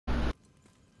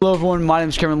Hello everyone, my name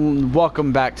is Cameron.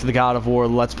 Welcome back to the God of War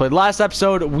Let's Play. Last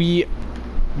episode, we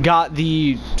got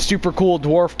the super cool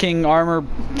Dwarf King armor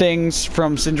things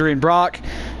from Sindri and Brock.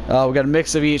 We got a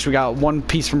mix of each. We got one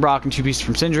piece from Brock and two pieces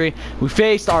from Sindri. We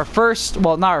faced our first,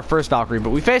 well, not our first Valkyrie, but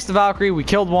we faced the Valkyrie. We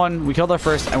killed one, we killed our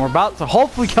first, and we're about to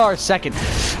hopefully kill our second.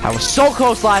 I was so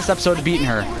close last episode to beating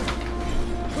her.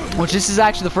 Which this is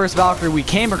actually the first Valkyrie we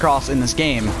came across in this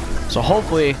game. So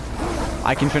hopefully,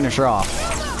 I can finish her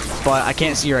off. But I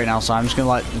can't see right now, so I'm just going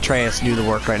to let Atreus do the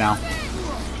work right now.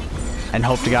 And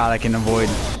hope to God I can avoid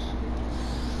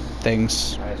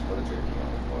things. God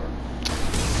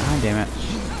damn it.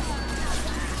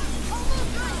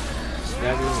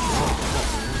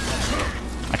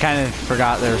 I kind of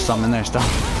forgot there was some in there still.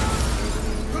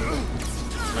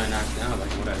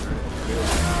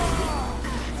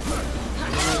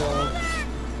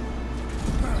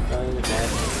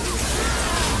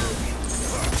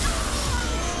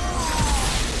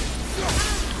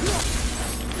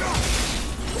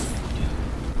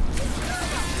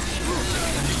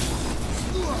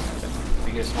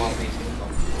 Get a small piece.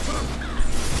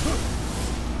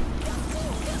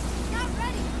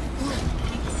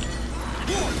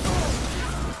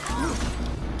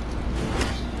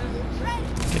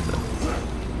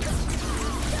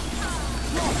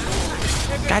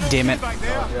 God damn it. Get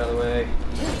out of the way.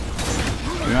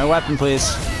 Give me my weapon,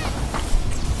 please.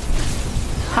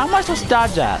 How am I supposed to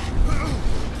dodge that?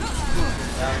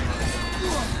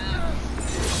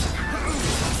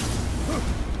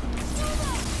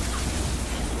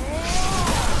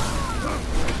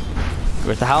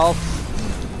 With the health.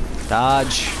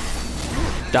 Dodge.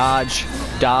 Dodge.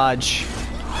 Dodge.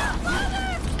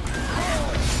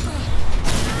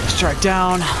 Strike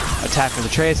down. Attack with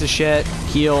Atreus' shit.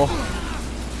 Heal.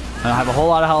 I don't have a whole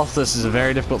lot of health. This is a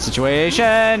very difficult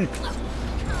situation.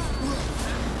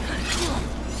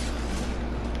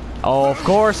 Oh, of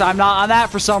course. I'm not on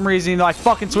that for some reason. I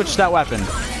fucking switched that weapon.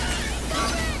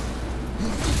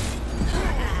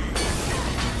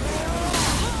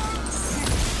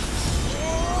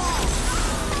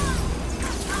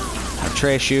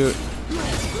 Atreus shoot.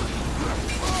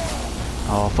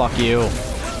 Oh, fuck you.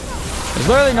 There's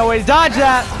literally no way to dodge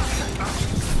that.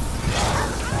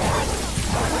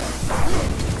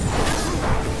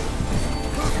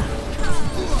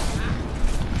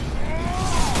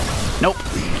 Nope.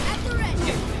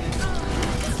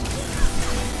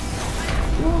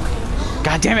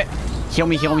 God damn it. Heal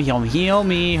me, heal me, heal me, heal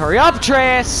me. Hurry up,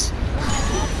 Atreus.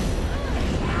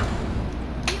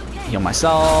 Heal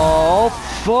myself.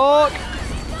 Fuck.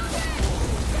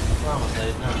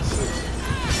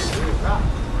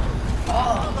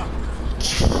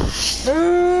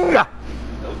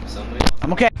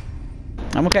 I'm okay.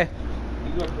 I'm okay.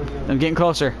 I'm getting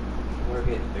closer. We're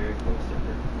getting very close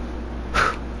to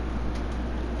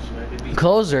her.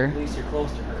 Closer? At least you're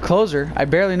close to her. Closer? I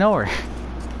barely know her.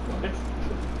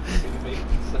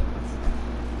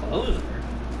 Closer?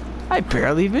 I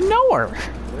barely even know her.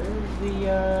 Where's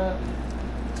the,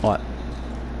 What? I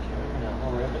can't remember now. Oh,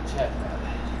 we're up at chat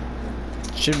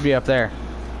now. Should be up there.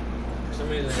 For some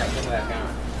reason, I got put back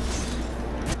on.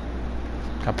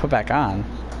 Got put back on.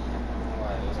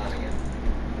 Why it was on again.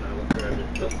 When I looked around it.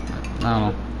 I don't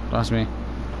know. That's me.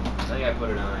 I think I put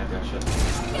it on after I shut the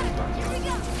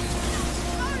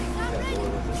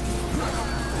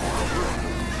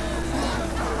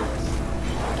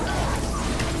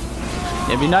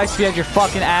It'd be nice if you had your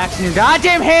fucking axe in your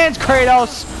goddamn hands,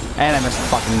 Kratos! And I missed the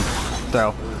fucking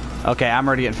throw. Okay, I'm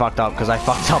already getting fucked up because I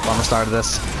fucked up on the start of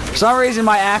this. For some reason,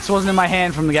 my axe wasn't in my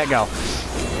hand from the get-go.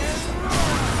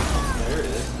 There it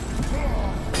is.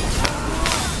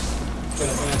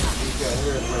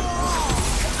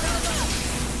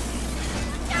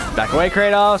 Back away,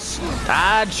 Kratos!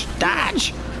 Dodge!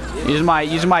 Dodge! Using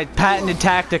my patented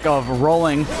tactic of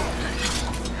rolling.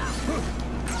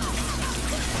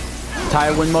 That's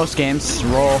how I win most games.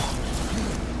 Roll.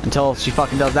 Until she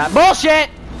fucking does that bullshit!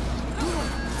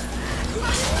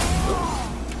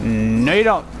 No, you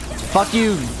don't. Fuck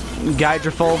you,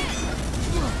 Gydraful. I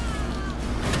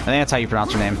think that's how you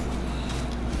pronounce her name.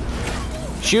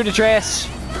 Shoot, Atreus!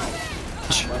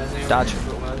 Dodge.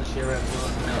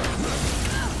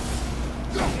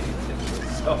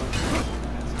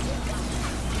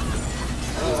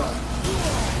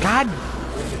 God!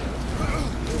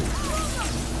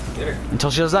 Until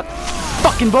she does that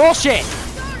fucking bullshit!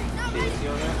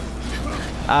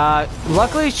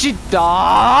 Luckily she...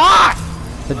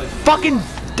 The fucking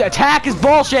attack is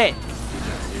bullshit!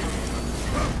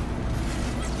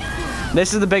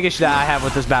 This is the biggest that I have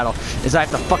with this battle, is I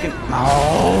have to fucking...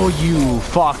 Oh, you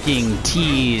fucking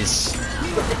tease.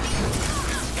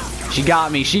 She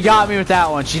got me. She got me with that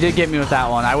one. She did get me with that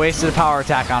one. I wasted a power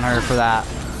attack on her for that.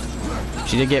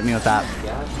 She did get me with that.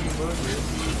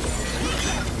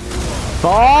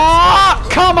 Oh,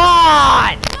 come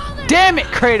on! Damn it,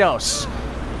 Kratos!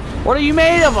 What are you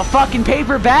made of? A fucking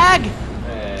paper bag?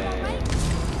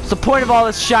 What's the point of all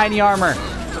this shiny armor?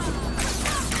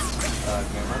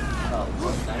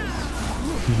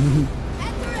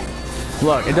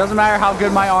 Look, it doesn't matter how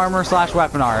good my armor /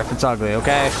 weapon are if it's ugly,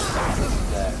 okay?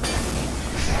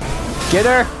 Get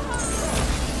her!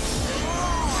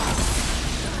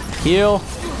 Heal.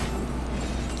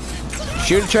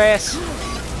 Shoot Atreus.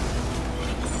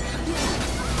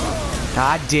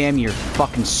 God damn, you're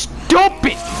fucking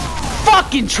stupid!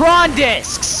 Fucking Tron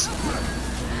discs!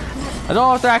 I don't know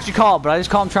what they're actually called, but I just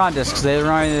call them Tron discs. They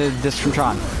remind me of the discs from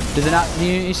Tron. Did they not?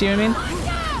 You see what I mean?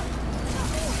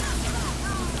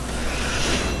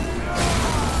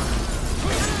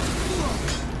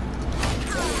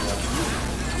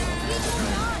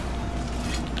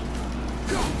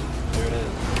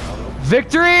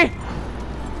 Victory!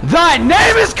 Thy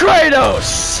name is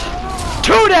Kratos!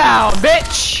 2 down,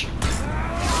 bitch!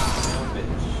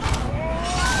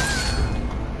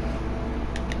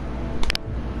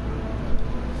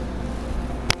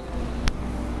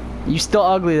 You still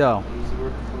ugly though.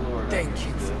 Thank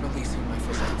you for releasing my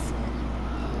physical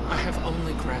form. I have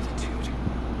only gratitude.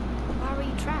 Why were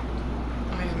you trapped?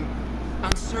 I am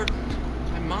uncertain.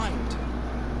 My mind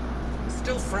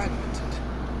still fragmented.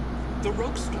 The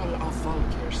Roguestall of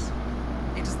Valkyrs.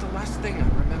 It is the last thing I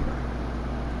remember.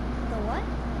 The what?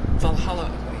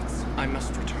 Valhalla awaits. I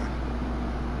must return.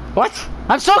 What?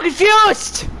 I'm so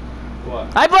confused!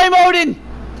 What? I blame Odin!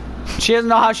 She doesn't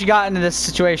know how she got into this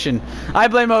situation. I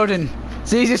blame Odin.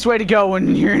 It's the easiest way to go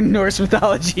when you're in Norse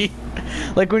mythology.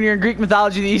 Like when you're in Greek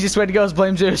mythology, the easiest way to go is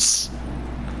blame Zeus.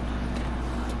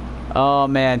 Oh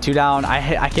man, 2 down. I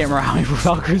can't remember how many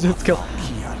Valkyries let's kill.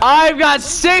 I've got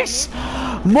 6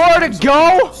 more to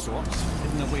go!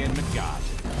 Hidden away in Midgard.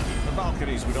 The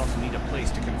Valkyries would often need a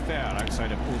place to confer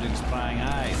outside of Odin's prying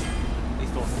eyes. They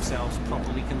thought themselves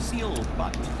properly concealed,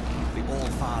 but the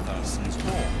All-Father sees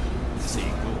all, the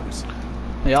saying goes.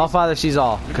 The All-Father sees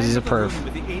all, because he's a perv.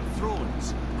 With the 8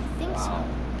 thrones. I think so.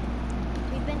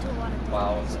 We've been to a lot of different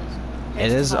Wow. places.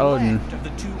 It is To the Odin. left of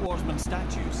the 2 oarsman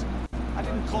statues. I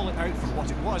didn't call it out for what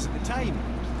it was at the time.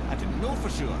 I didn't know for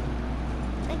sure.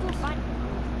 I think we'll find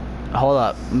it. Hold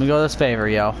up. Let me go to this favor,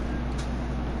 yo.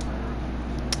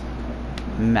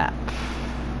 Map.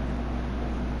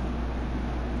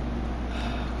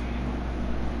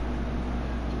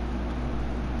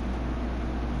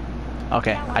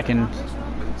 Okay, I can...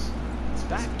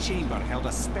 That chamber held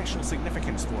a special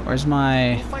significance for me. Where's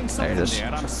my... You'll find There it something is.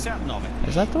 there, I'm certain of it.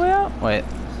 Is that the way out? Wait.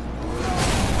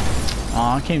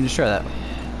 Oh, I can't even destroy that.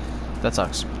 That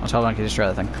sucks. I was hoping I could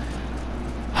destroy that thing.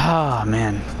 Oh,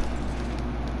 man.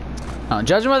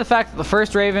 Judging by the fact that the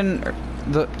first Raven...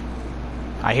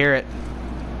 I hear it.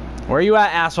 Where are you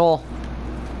at, asshole?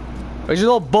 Where's your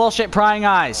little bullshit prying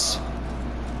eyes?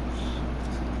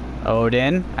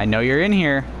 Odin, I know you're in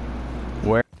here.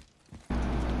 Where?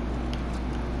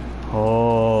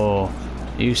 Oh,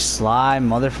 you sly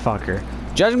motherfucker.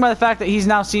 Judging by the fact that he's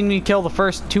now seen me kill the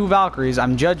first 2 Valkyries,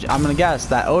 I'm gonna guess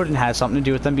that Odin has something to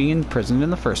do with them being imprisoned in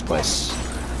the first place.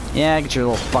 Yeah, get your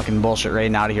little fucking bullshit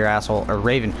Raiden out of here, asshole. Or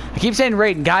Raven. I keep saying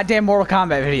Raiden. Goddamn Mortal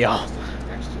Kombat video.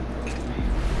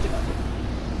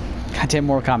 Goddamn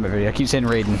Mortal Kombat video. I keep saying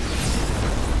Raiden.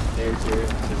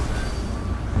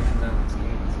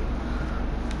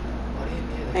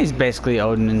 He's basically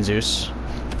Odin and Zeus.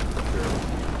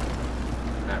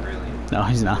 Not really. No,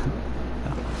 he's not.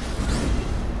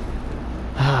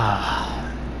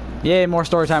 Yay, more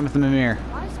story time with the Mimir.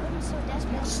 Why is Odin so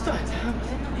desperate?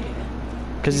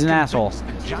 Because he's an asshole.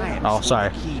 Giants Oh, sorry.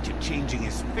 hold the key to changing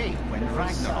his fate when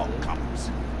Ragnarok comes.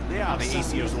 They are the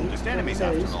Aesir's oldest enemies,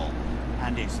 after all.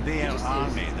 And it's their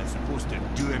army that's supposed to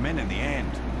do him in the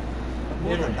end. But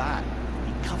more than that,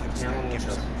 he covets their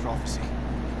gifts of prophecy.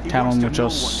 He Tell wants him to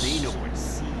what know you'll what they know and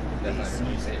see what That's they not see.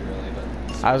 gonna say it really,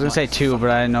 but. I was gonna say 2, but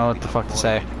I didn't know what the fuck to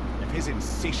say. If his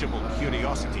insatiable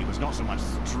curiosity was not so much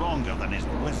stronger than his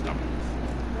wisdom.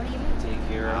 What do you mean? Take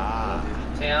care of. Ah.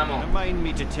 Tamo. Remind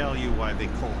me to tell you why they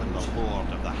call him the Lord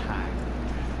of the Hang.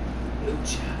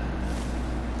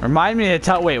 Remind me to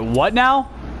tell. Wait, what now?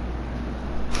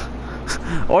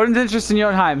 Odin's interest in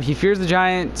Jotunheim. He fears the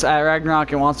giants at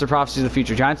Ragnarok and wants their prophecies of the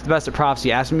future. Giants are the best at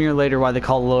prophecy. Ask me a year later why they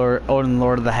call Odin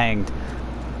Lord of the Hanged.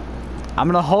 I'm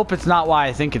gonna hope it's not why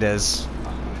I think it is.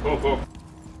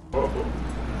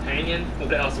 Hanging?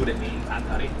 What else would it mean?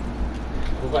 Atari.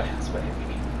 What else would it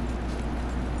mean?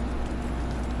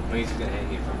 When he's gonna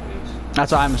hang you from these.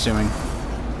 That's what I'm assuming.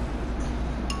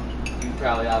 You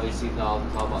probably obviously know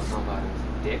all about somebody's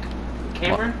dick.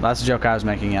 Cameron? Well, that's a joke I was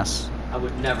making, yes. I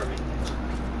would never make that.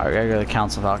 Alright, I gotta go to the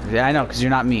Council of Valkyries. Yeah, I know, because you're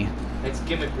not me. It's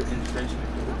gimmick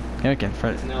infringement. Gimmick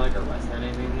infringement. Isn't there like a wrestler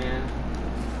named Hangman?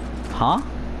 Huh?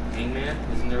 Hangman?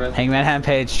 Isn't there a wrestler? Hangman had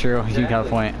page, true. You got a Exactly.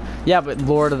 point. Yeah, but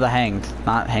Lord of the Hanged,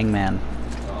 not Hangman.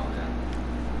 Oh, man.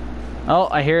 Oh,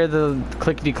 I hear the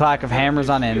clickety clack of hammers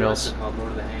on There's a anvils. wrestler called Lord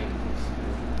of the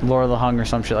Hang. Lord of the Hung or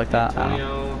some shit like that. I don't know.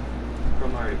 Antonio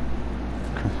from Marty.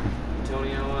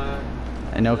 Antonio,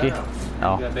 Inoki? Cesaro.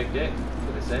 Oh. You got big dick. That's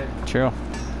what they say. True.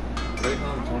 What do they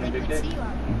call him? I Tony don't Big think Dick? we'd see you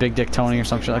out here. Big Dick Tony or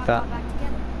some shit like that. Back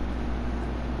together.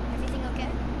 Everything okay?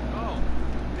 Oh,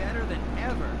 better than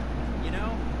ever. You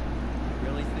know, I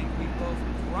really think we've both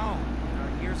grown in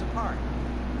our years apart.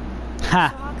 So Ha!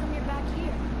 how come you're back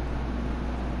here?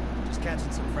 Just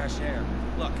catching some fresh air.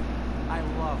 Look, I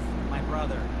love my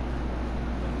brother,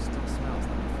 but he still smells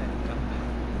like a fatty gutbag.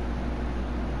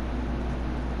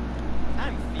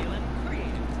 I'm feeling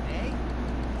creative today.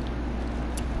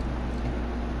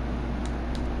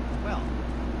 Well,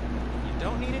 if you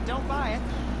don't need it, don't buy it.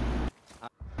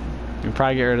 You can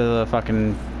probably get rid of the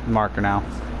fucking marker now.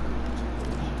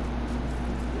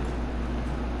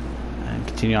 And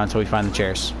continue on until we find the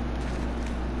chairs.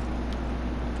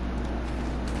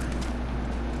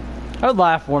 I would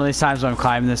laugh one of these times when I'm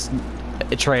climbing this,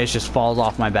 Atreus just falls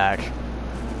off my back.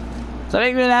 Does that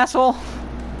make me an asshole?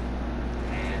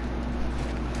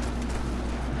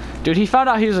 Dude, he found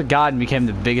out he was a god and became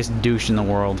the biggest douche in the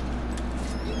world.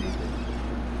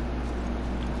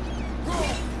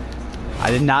 I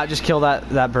did not just kill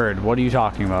that bird. What are you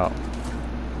talking about?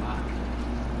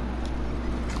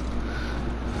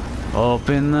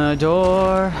 Open the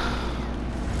door.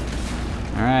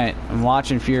 Alright, I'm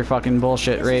watching for your fucking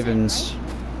bullshit ravens. The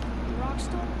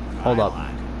Rockstone? Hold up.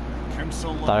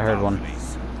 Thought I heard one.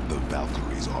 The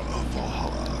Valkyries are of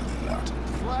Valhalla, are they not?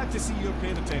 Glad to see you're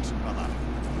paying attention, brother.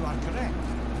 You are correct.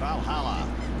 Valhalla,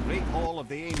 great hall of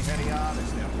the Einherjar,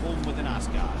 is their home within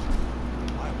Asgard.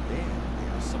 While there,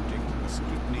 they are subject to the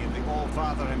scrutiny of the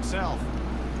All-Father himself.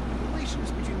 The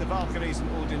relations between the Valkyries and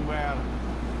Odin were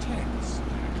tense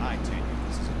during my tenure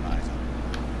as his advisor.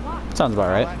 Sounds about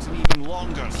Well, right. that's an even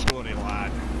longer story,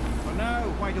 lad. For now,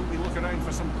 why don't we look around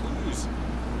for some clues?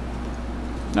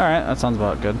 Alright, that sounds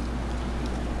about good.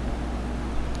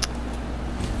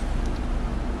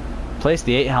 Place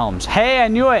the 8 helms. Hey, I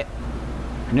knew it!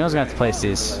 I knew I was gonna have to place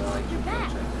these. You're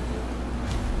back.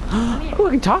 Oh,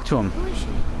 I can talk to him. Who is she?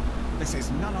 This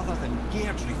is none other than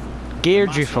Geirdrifel.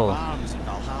 Geirdrifel. Master of Arms in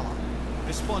Valhalla,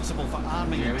 responsible for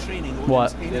arming and training Odin's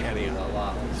What?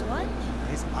 Einherjar. Is what?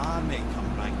 His army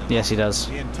come Ragnarok. Yes, he does.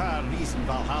 The entire reason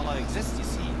Valhalla exists, you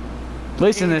see. At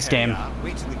least in this game.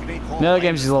 The other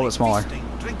games he's a little bit smaller.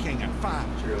 Drinking and fat.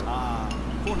 True.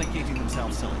 Fornicating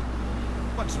themselves silly.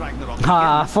 Once Ragnarok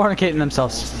Ah, begins, fornicating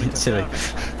themselves silly.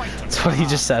 That's what he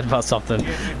just said about something.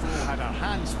 Geirdrifel had her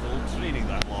hands full training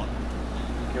that lot.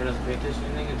 Cameron doesn't pay attention to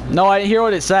anything? No, I didn't hear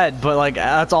what it said, but like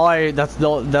that's all I. That's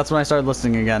when I started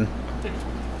listening again.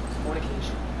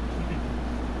 Fornication.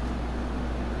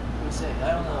 What do you say?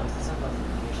 I don't know. It's something about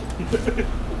fornication.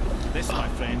 This, my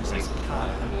friends, is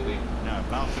Kara. The movie. Now,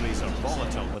 Valkyries are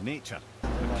volatile by nature,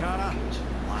 but Kara,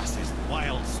 lass, is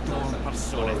wild storm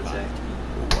personified.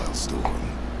 A wild storm.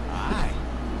 Aye,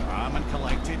 calm and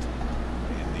collected.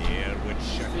 In the air would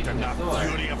shift Speaking and the of Thor.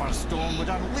 fury of her storm would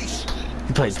unleash.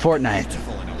 He played Fortnite.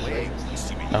 Beautiful in a way,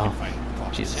 assuming you Oh, can find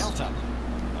proper Jesus. shelter.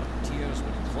 Her tears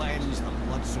would cleanse the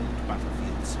blood-soaked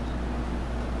battlefields.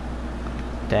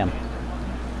 Damn.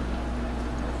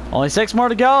 Only 6 more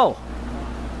to go.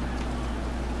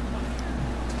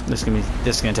 This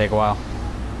is gonna take a while.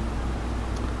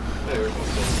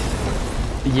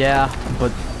 Yeah,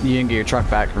 but you didn't get your truck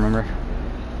back, remember?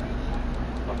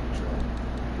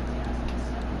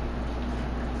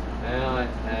 Well, I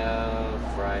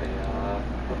have Friday off.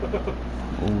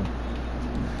 Ooh,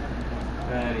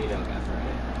 And you don't got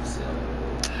Friday. So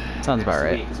sounds about next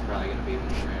right. week is probably gonna be when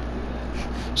we're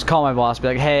after Just call my boss, be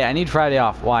like, hey, I need Friday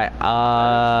off. Why?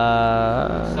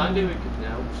 that. Sunday we could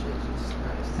no shit, Jesus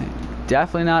Christ.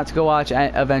 Definitely not to go watch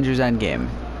Avengers Endgame.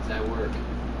 'Cause I work.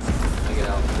 I get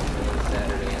out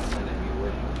Saturday and Sunday we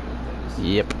work.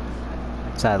 Yep.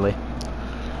 Sadly.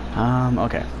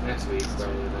 Okay. Next week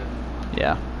probably then.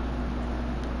 Yeah.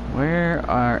 Where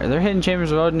are there hidden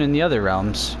chambers of Odin in the other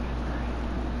realms?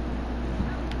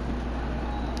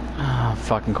 Oh,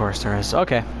 fucking course there is.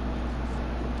 Okay.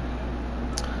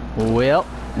 Well,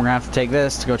 we're gonna have to take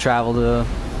this to go travel to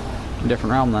a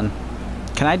different realm then.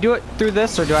 Can I do it through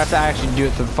this, or do I have to actually do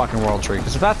it through the fucking world tree?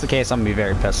 Because if that's the case, I'm gonna be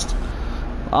very pissed.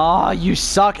 Oh, you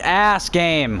suck ass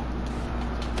game.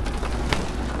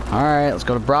 Alright, let's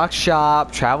go to Brock's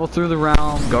shop, travel through the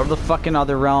realm, go to the fucking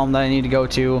other realm that I need to go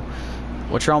to.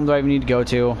 Which realm do I even need to go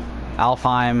to?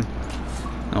 Alfheim.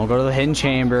 And we'll go to the hidden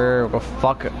chamber, we'll go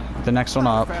fuck the next one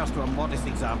up. Refers to a modest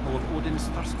example of Odin's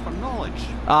thirst for knowledge.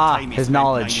 Ah, The time he his spent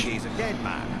knowledge. 9 days a dead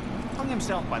man, hung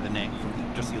himself by the neck from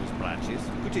Yggdrasil's branches,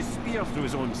 put his spear through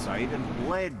his own side, and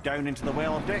bled down into the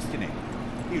Well of Destiny.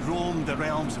 He roamed the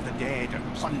realms of the dead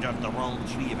and plundered the world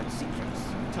tree of its secrets,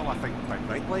 until I think quite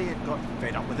rightly it got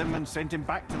fed up with him and sent him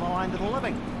back to the land of the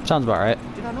living. Sounds about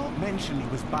right. Did I not mention he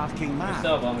was barking There's mad?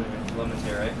 still lemons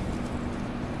here, right?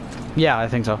 Yeah, I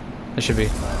think so. It should be.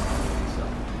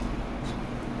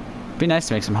 Be nice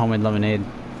to make some homemade lemonade. You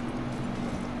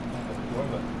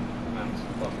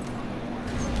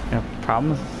have a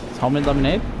problem with homemade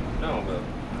lemonade? No, but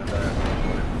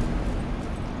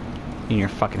In your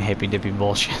fucking hippy dippy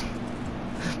bullshit.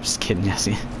 Just kidding,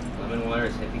 Jesse. lemon water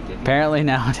is hippy dippy. Apparently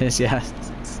now it is, yeah.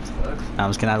 I'm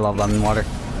just kidding, I love lemon water.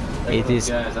 It is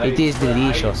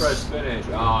delicious. Fresh spinach.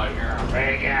 Oh, you're a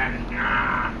vegan.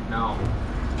 Ah, no.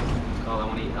 Oh, I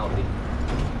want to eat healthy.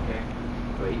 Okay.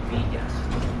 Do I eat meat? Yes.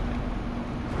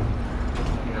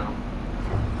 You know.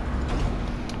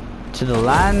 To the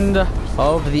land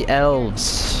of the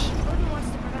elves. Odin wants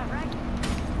to prevent Ragnarok.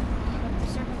 But the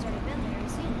serpent's already been there and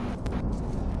seen it.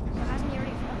 So hasn't he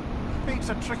already fought? It's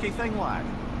a tricky thing, lad.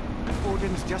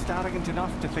 Odin's just arrogant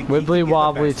enough to think he Wibbly can get the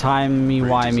wobbly, best.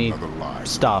 timey-wimey Another lie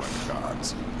stuff. from the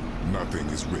gods. Nothing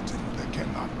is written that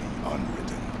cannot be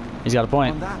unwritten. He's got a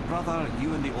point. On that, brother,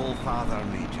 you and the All-Father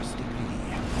may just agree.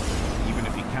 Even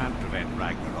if he can't prevent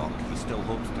Ragnarok, he still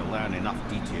hopes to learn enough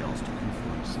details to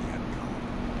influence the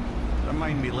outcome.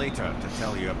 Remind me later to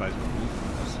tell you about the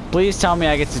Wolves. Please tell me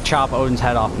I get to chop Odin's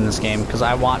head off in this game, because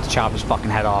I want to chop his fucking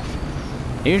head off.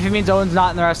 Even if it means Odin's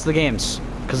not in the rest of the games,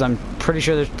 because I'm pretty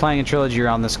sure they're playing a trilogy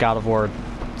around this God of War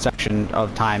section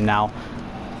of time now.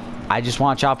 I just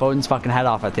want to chop Odin's fucking head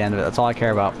off at the end of it. That's all I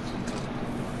care about.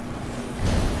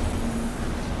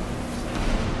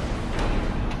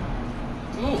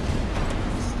 Ooh.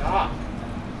 Stop.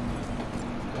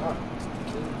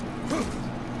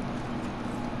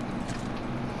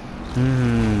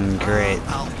 Great.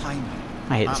 Alpine.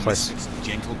 I hate this place. It's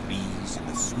gentle breeze and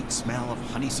the sweet smell of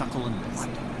honeysuckle and blood.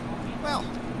 Well,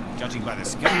 judging by the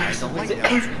sky, the light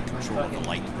elves are in control of the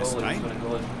light this time.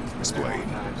 Explain.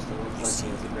 You see,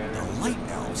 the light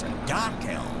elves and dark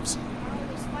elves.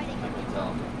 Everybody's fighting every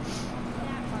that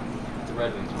far. The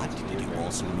Red Wings. But did you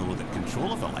also know that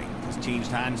control of the light has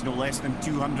changed hands no less than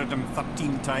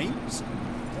 213 times?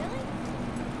 Really?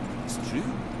 It's true.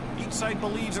 Each side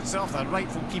believes itself the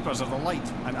rightful keepers of the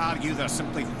light and argue they're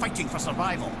simply fighting for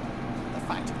survival. The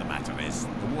fact of the matter is,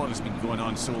 the war has been going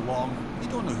on so long, they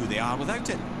don't know who they are without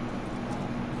it.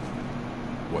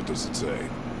 What does it say?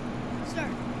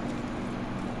 Start.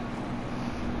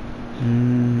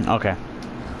 Okay.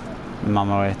 I'm on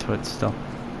my way to it still.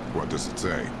 What does it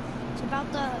say? It's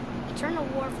about the eternal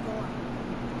war for the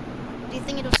land. Do you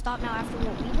think it'll stop now after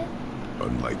what we did?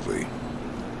 Unlikely.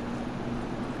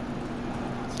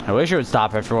 I wish it would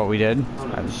stop after what we did.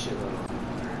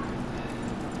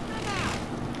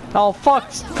 Oh, fuck!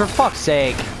 For fuck's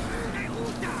sake!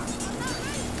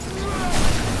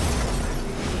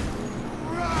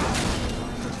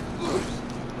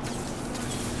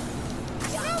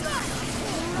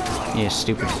 You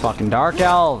stupid fucking dark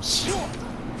elves!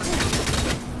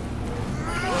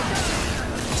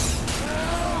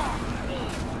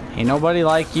 Ain't nobody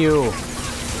like you.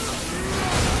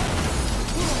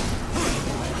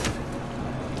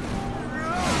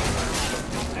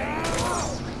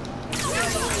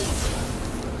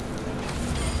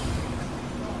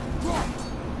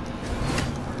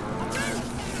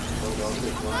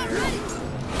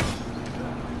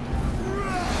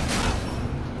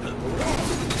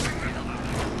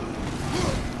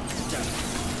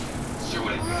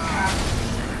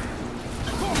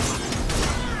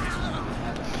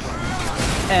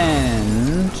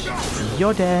 And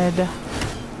you're dead. A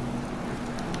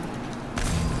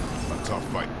tough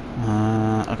fight.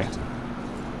 Okay.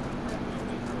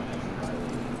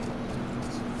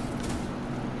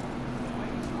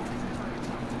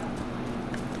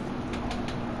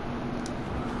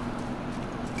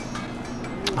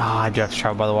 Ah, I do have to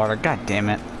travel by the water. God damn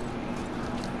it.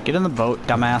 Get in the boat,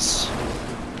 dumbass.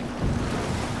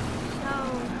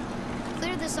 So,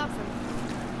 clear this up for me.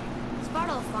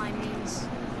 Svartalfheim means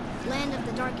land of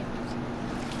the Dark Elves,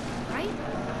 right?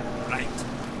 Right.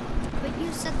 But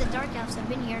you said the Dark Elves have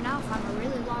been here now for a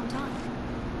really long time.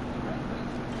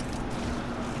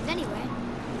 Anyway,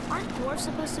 aren't dwarves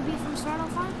supposed to be from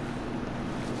Svartalfheim?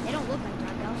 They don't look like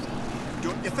Dark Elves.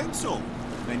 Don't you think so?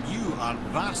 Then you are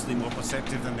vastly more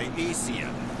perceptive than the Aesir.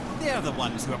 They're the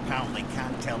ones who apparently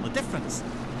can't tell the difference.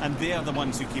 And they're the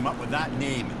ones who came up with that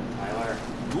name. Tyler.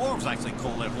 Dwarves actually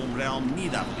call their home realm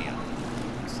Nidavellir.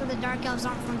 So the Dark Elves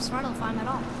aren't from Svartalfheim at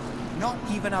all. Not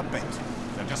even a bit.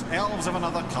 They're just elves of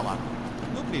another colour.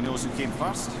 Nobody knows who came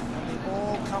first, and they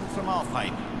all come from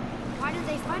Alfheim. Why do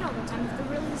they fight all the time if they're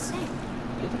really the same?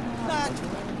 That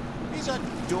is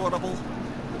adorable.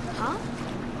 Huh?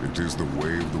 It is the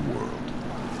way of the world.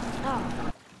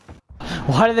 Oh,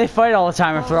 Why do they fight all the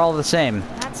time if they're all the same?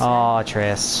 That's Oh,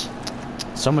 Atreus.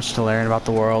 So much to learn about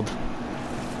the world.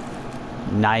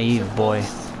 Naive boy.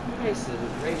 Race is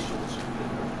racial.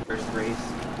 First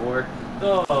race. Or.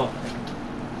 Oh.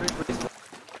 First race.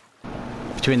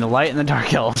 Between the light and the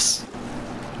dark elves.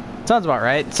 Sounds about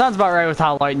right. Sounds about right with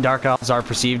how light and dark elves are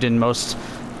perceived in most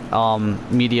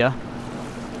media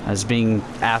as being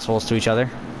assholes to each other.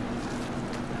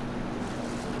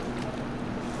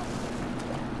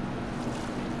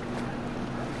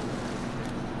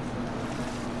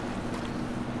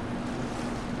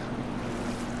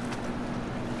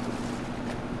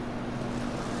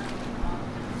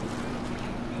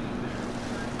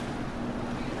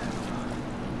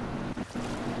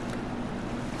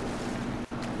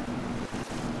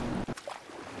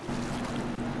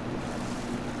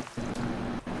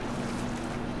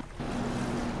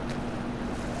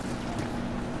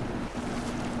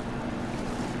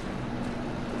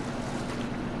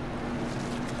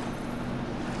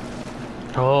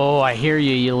 Oh, I hear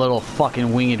you, you little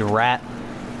fucking winged rat.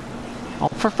 Oh,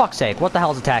 for fuck's sake, what the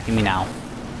hell's attacking me now?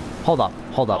 Hold up,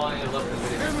 hold How up. long had left the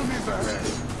video?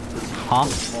 Huh?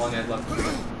 How long had left the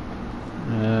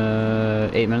video?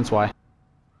 8 minutes, why?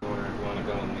 Or do you want to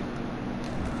go with me?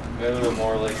 Maybe a little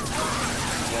more like.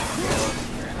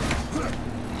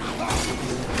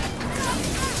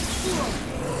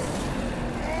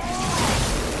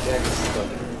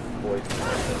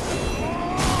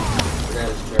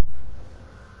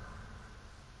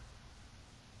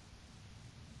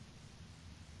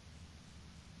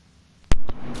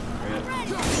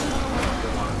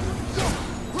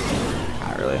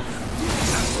 Not really.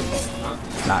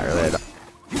 Not really at all.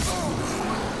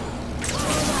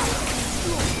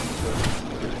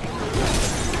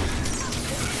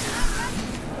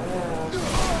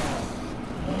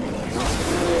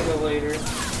 Later.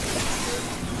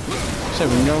 So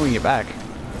we know when we get back.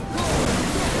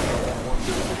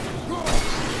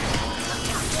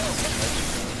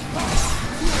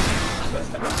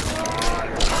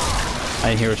 I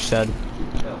didn't hear what you said.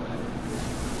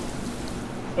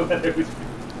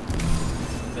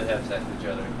 That have sex with each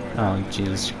other. Oh,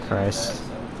 Jesus Christ.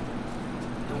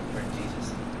 Don't bring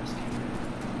Jesus.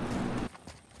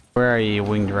 Where are you, you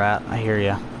winged rat? I hear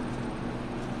you.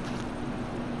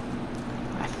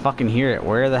 I fucking hear it.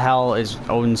 Where the hell is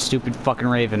Odin's stupid fucking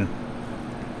raven?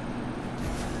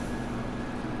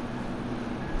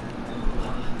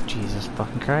 Jesus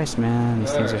fucking Christ, man.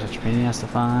 These things are such a pain in the ass to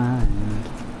find.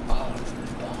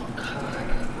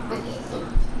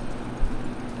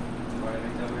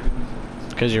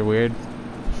 Because you're weird.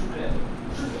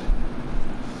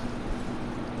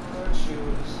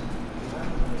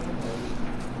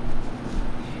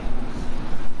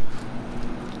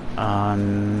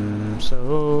 I'm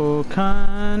so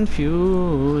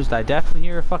confused. I definitely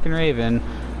hear a fucking raven,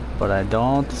 but I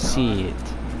don't see it.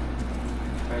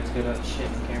 Alright, let's get out of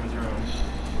shit. The camera's wrong.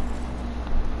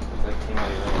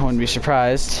 I wouldn't be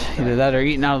surprised. Either that or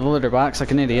eating out of the litter box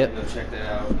like an idiot. Go check that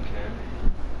out. Okay.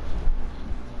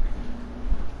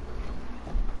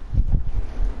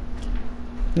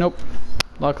 Nope.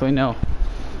 Luckily, no.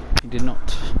 He did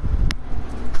not.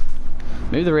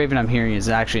 Maybe the raven I'm hearing is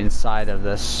actually inside of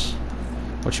this,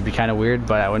 which would be kind of weird,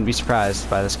 but I wouldn't be surprised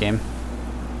by this game.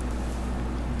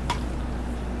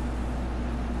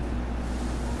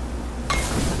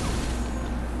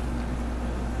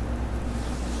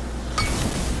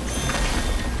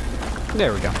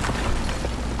 There we go.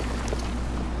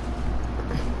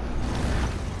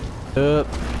 Up.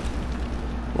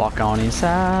 Walk on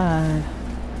inside.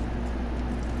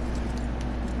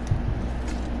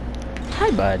 Hi,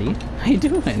 buddy. How you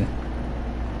doing?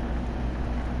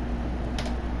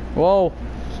 Whoa.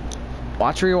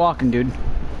 Watch where you're walking, dude.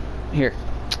 Here.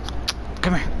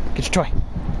 Come here. Get your toy.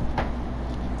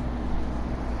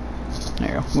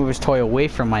 There you go. Move his toy away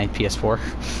from my PS4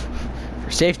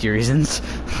 for safety reasons.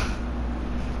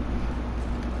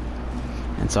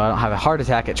 And so I don't have a heart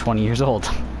attack at 20 years old.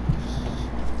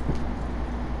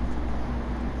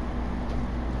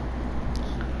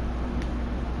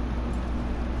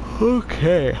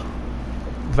 Okay.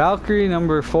 Valkyrie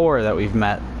number 4 that we've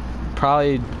met.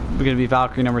 Probably gonna be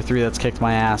Valkyrie number 3 that's kicked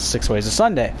my ass 6 ways to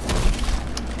Sunday.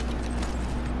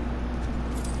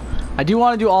 I do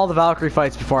want to do all the Valkyrie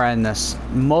fights before I end this,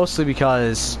 mostly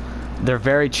because they're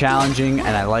very challenging,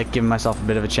 and I like giving myself a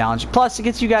bit of a challenge. Plus, it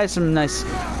gets you guys some nice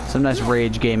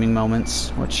rage gaming moments,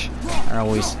 which are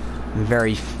always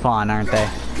very fun, aren't they?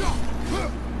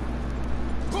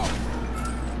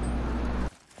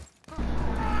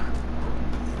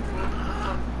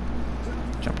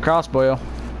 Jump across, boyo.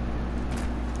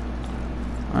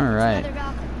 All right. Another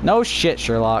Valkyrie. No shit,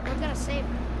 Sherlock. We're gonna save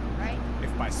her, right?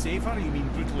 If by save her you mean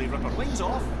brutally rip her wings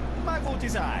off, my vote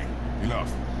is aye.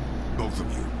 Enough. Both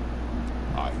of you.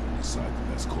 I will decide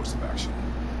the best course of action.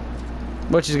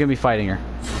 Which is gonna be fighting her,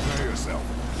 Prepare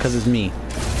yourself. because it's me.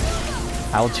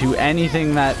 I will do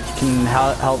anything that can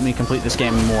help me complete this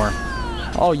game and more.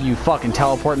 Oh, you fucking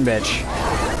teleporting bitch.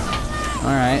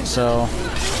 Alright, so...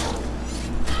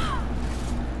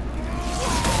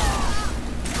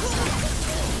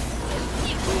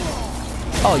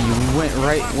 Oh, you went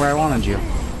right where I wanted you.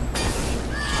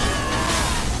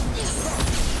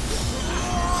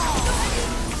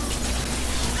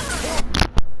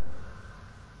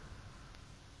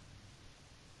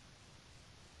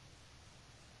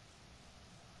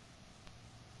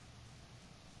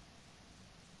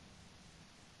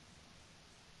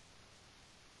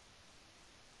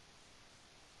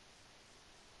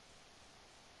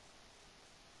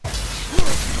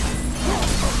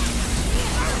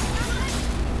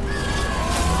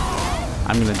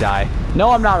 I'm gonna die.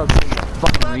 No, I'm not okay, you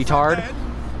fucking retard.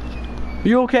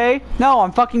 You okay? No,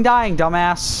 I'm fucking dying,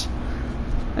 dumbass.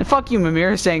 And fuck you,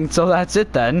 Mimir, saying, so that's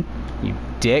it then. You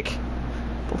dick.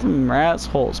 Both of them are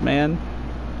assholes, man.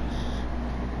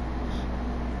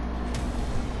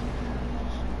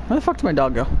 Where the fuck did my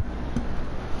dog go?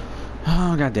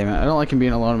 Oh, god damn it. I don't like him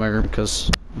being alone in my room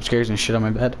because it scares me shit on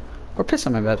my bed. Or piss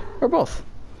on my bed. Or both.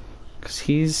 Because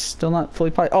he's still not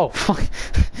fully potty. Oh, fuck.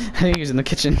 I think he was in the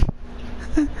kitchen.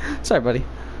 Sorry, buddy.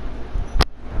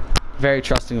 Very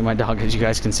trusting of my dog, as you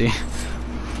guys can see.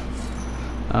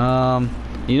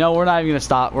 You know, we're not even gonna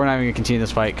stop. We're not even gonna continue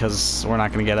this fight because we're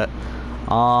not gonna get it.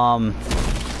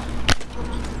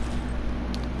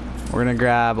 We're gonna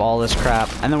grab all this crap,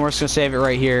 and then we're just gonna save it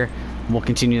right here. We'll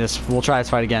continue this. We'll try this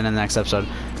fight again in the next episode.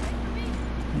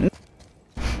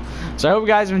 So I hope you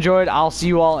guys have enjoyed. I'll see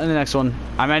you all in the next one.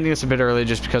 I'm ending this a bit early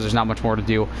just because there's not much more to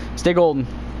do. Stay golden.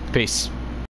 Peace.